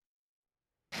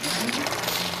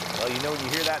Well, you know when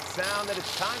you hear that sound that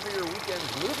it's time for your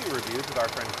weekend's movie reviews with our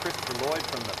friend Christopher Lloyd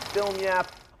from the Film Yap,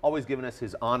 always giving us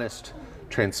his honest,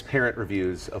 transparent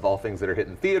reviews of all things that are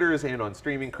hitting theaters and on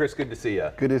streaming. Chris, good to see you.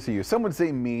 Good to see you. Some would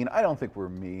say mean. I don't think we're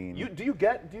mean. Do you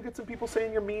get some people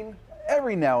saying you're mean?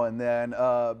 Every now and then,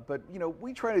 but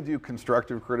we try to do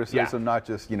constructive criticism, not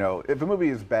just if a movie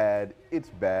is bad, it's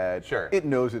bad. Sure. It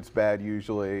knows it's bad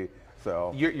usually.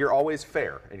 So you're always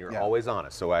fair and you're always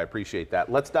honest, so I appreciate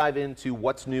that. Let's dive into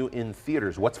what's new in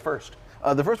theaters. What's first?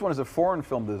 The first one is a foreign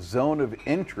film, The Zone of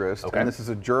Interest, and this is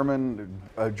a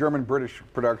German-British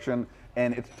production,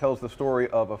 and it tells the story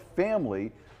of a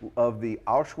family of the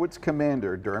Auschwitz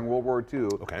commander during World War II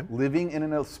living in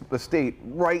an estate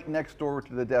right next door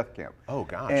to the death camp. Oh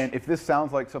gosh. And if this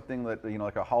sounds like something that,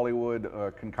 like a Hollywood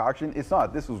concoction, it's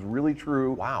not. This was really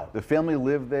true. Wow. The family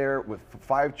lived there with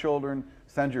 5 children.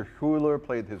 Sandra Hüller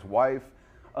played his wife.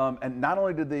 And not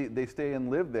only did they stay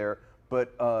and live there,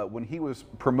 but when he was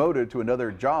promoted to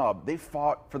another job, they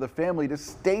fought for the family to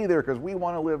stay there because we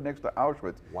want to live next to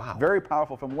Auschwitz. Wow. Very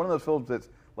powerful film. One of those films that's,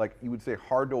 like you would say,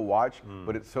 hard to watch,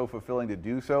 but it's so fulfilling to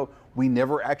do so. We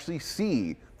never actually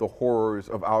see the horrors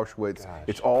of Auschwitz. Gosh.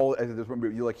 It's all, as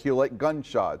you hear like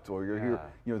gunshots, or you hear,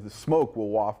 the smoke will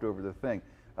waft over the thing.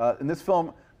 In this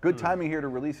film, good timing here to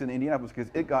release in Indianapolis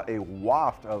because it got a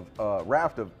raft of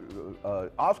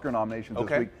Oscar nominations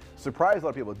this week. Surprised a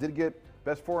lot of people. It did get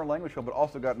Best Foreign Language Film, but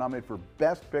also got nominated for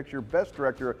Best Picture, Best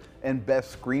Director, and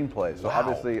Best Screenplay. So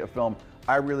obviously a film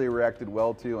I really reacted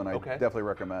well to, and I definitely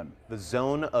recommend. The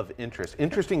Zone of Interest.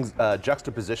 Interesting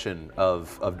juxtaposition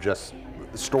of just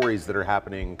stories that are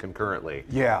happening concurrently.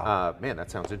 Yeah. Man, that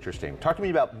sounds interesting. Talk to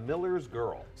me about Miller's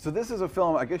Girl. So this is a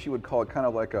film, I guess you would call it kind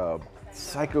of like a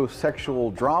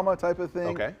psychosexual drama type of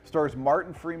thing. Stars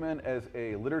Martin Freeman as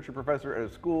a literature professor at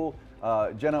a school.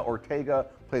 Jenna Ortega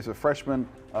plays a freshman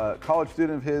college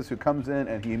student of his who comes in,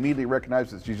 and he immediately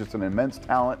recognizes she's just an immense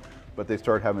talent, but they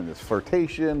start having this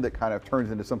flirtation that kind of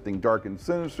turns into something dark and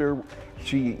sinister.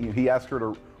 He asks her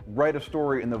to write a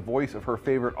story in the voice of her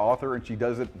favorite author, and she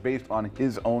does it based on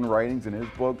his own writings in his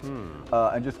books,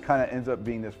 and just kind of ends up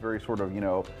being this very sort of,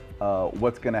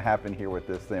 what's going to happen here with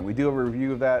this thing. We do have a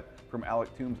review of that from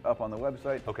Alec Toombs up on the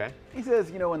website. He says,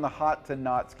 in the hot to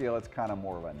not scale, it's kind of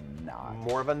more of a not.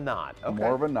 More of a not.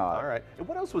 More of a not. All right. And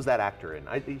what else was that actor in?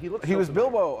 He was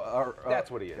Bilbo.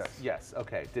 That's what he is. Yes.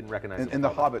 Okay. Didn't recognize him. In the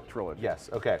Hobbit trilogy. Yes.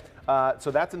 Okay.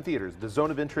 So that's in theaters. The Zone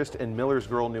of Interest and Miller's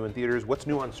Girl new in theaters. What's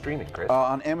new on streaming, Chris?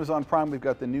 On Amazon Prime, we've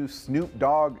got the new Snoop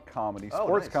Dogg comedy,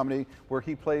 sports comedy, where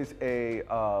he plays a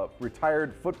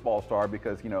retired football star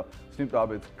because, Snoop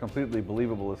Dogg is completely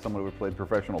believable as someone who would play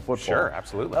professional football. Sure,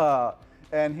 absolutely.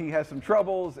 And he has some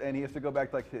troubles, and he has to go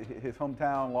back to his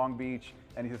hometown, Long Beach,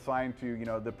 and he's assigned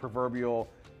to the proverbial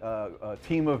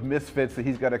team of misfits that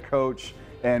he's got to coach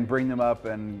and bring them up,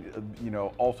 and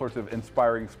all sorts of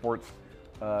inspiring sports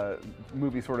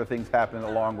movie sort of things happen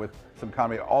along with some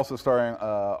comedy. Also starring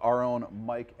our own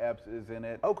Mike Epps is in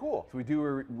it. Oh, cool. So we do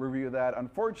review that.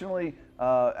 Unfortunately,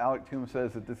 Alec Toombs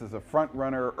says that this is a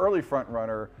early front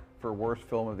runner for worst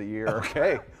film of the year.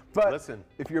 Okay. But listen,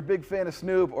 if you're a big fan of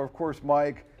Snoop, or of course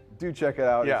Mike, do check it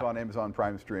out. It's on Amazon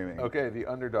Prime streaming. Okay, the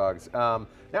underdogs. Now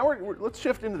let's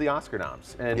shift into the Oscar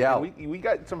noms, and we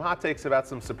got some hot takes about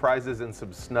some surprises and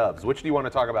some snubs. Which do you want to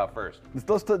talk about first?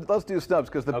 Let's do snubs,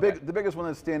 because the biggest one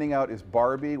that's standing out is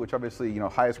Barbie, which obviously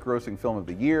highest grossing film of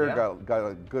the year,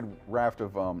 got a good raft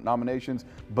of nominations,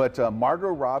 but Margot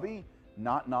Robbie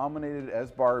not nominated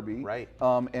as Barbie,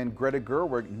 and Greta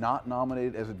Gerwig not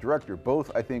nominated as a director.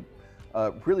 Both, I think,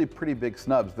 really pretty big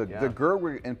snubs. The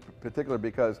Gerwig in particular,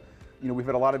 because we've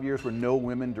had a lot of years where no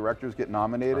women directors get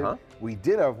nominated. We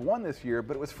did have one this year,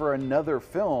 but it was for another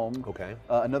film,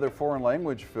 another foreign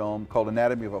language film called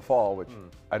Anatomy of a Fall, which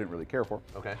I didn't really care for.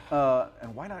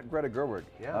 And why not Greta Gerwig?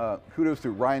 Kudos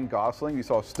to Ryan Gosling. You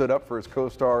saw stood up for his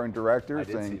co-star and director, I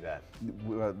did saying see that.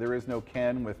 There is no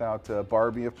Ken without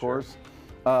Barbie, of course.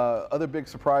 Other big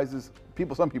surprises,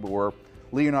 some people were.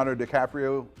 Leonardo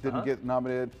DiCaprio didn't get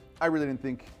nominated. I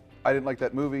didn't like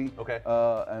that movie.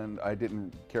 And I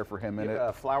didn't care for him in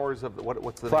it. Flowers of the,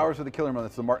 what's the Flowers name? of the Killer Moon.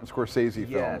 That's the Martin Scorsese film.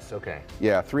 Yes. Okay.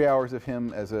 Yeah, 3 hours of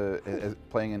him as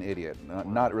playing an idiot.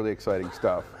 Not really exciting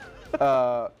stuff.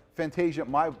 Fantasia,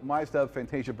 my stuff.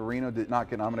 Fantasia Barrino did not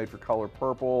get nominated for Color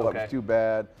Purple. That was too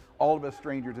bad. All of Us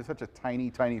Strangers is such a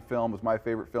tiny film. It was my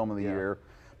favorite film of the year.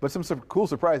 But some cool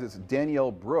surprises.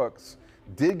 Danielle Brooks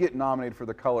did get nominated for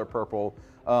The Color Purple.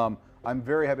 I'm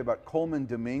very happy about Coleman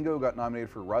Domingo, got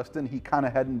nominated for Rustin. He kind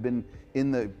of hadn't been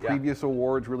in the previous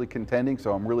awards really contending,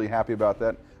 so I'm really happy about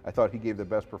that. I thought he gave the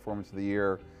best performance of the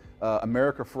year.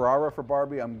 America Ferrara for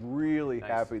Barbie, I'm really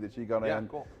happy that she got in.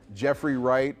 Cool. Jeffrey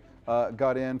Wright,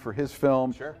 got in for his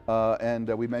film. Sure. And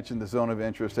we mentioned The Zone of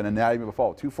Interest and Anatomy of a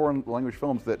Fall, 2 foreign language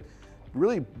films that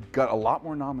really got a lot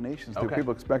more nominations than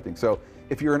people expecting. So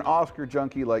if you're an Oscar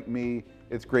junkie like me,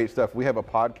 it's great stuff. We have a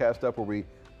podcast up where we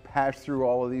hash through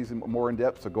all of these more in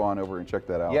depth, so go on over and check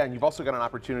that out. Yeah, and you've also got an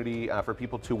opportunity for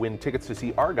people to win tickets to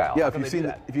see Argyle. Yeah, if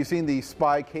you've seen the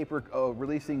Spy Caper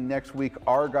releasing next week,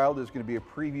 Argyle, there's going to be a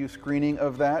preview screening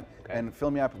of that. And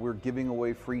Film Yap, we're giving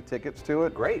away free tickets to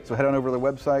it. Great. So head on over to the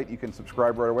website. You can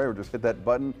subscribe right away, or just hit that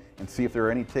button and see if there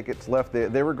are any tickets left.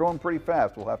 They were going pretty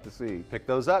fast. We'll have to see. Pick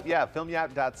those up. Yeah,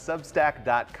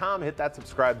 filmyap.substack.com. Hit that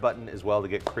subscribe button as well to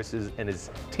get Chris's and his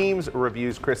team's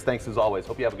reviews. Chris, thanks as always.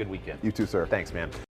 Hope you have a good weekend. You too, sir. Thanks, man.